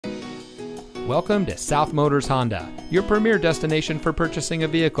Welcome to South Motors Honda, your premier destination for purchasing a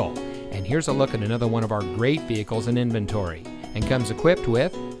vehicle. And here's a look at another one of our great vehicles in inventory, and comes equipped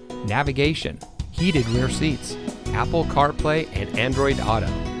with navigation, heated rear seats, Apple CarPlay and Android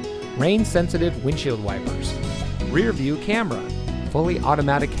Auto, rain-sensitive windshield wipers, rear view camera, fully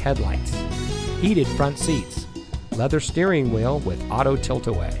automatic headlights, heated front seats, leather steering wheel with auto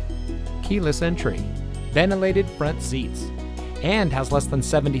tilt-away, keyless entry, ventilated front seats, and has less than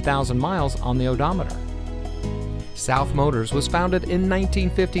 70,000 miles on the odometer. South Motors was founded in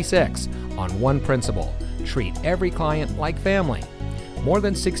 1956 on one principle: treat every client like family. More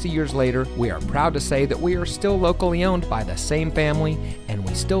than 60 years later, we are proud to say that we are still locally owned by the same family, and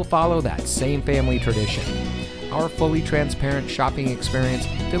we still follow that same family tradition. Our fully transparent shopping experience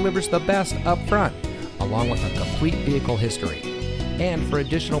delivers the best up front, along with a complete vehicle history. And for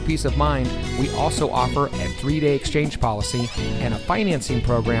additional peace of mind, we also offer a 3-day exchange policy and a financing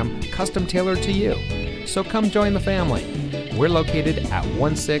program custom tailored to you. So come join the family. We're located at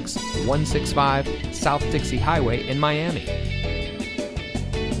 16165 South Dixie Highway in Miami.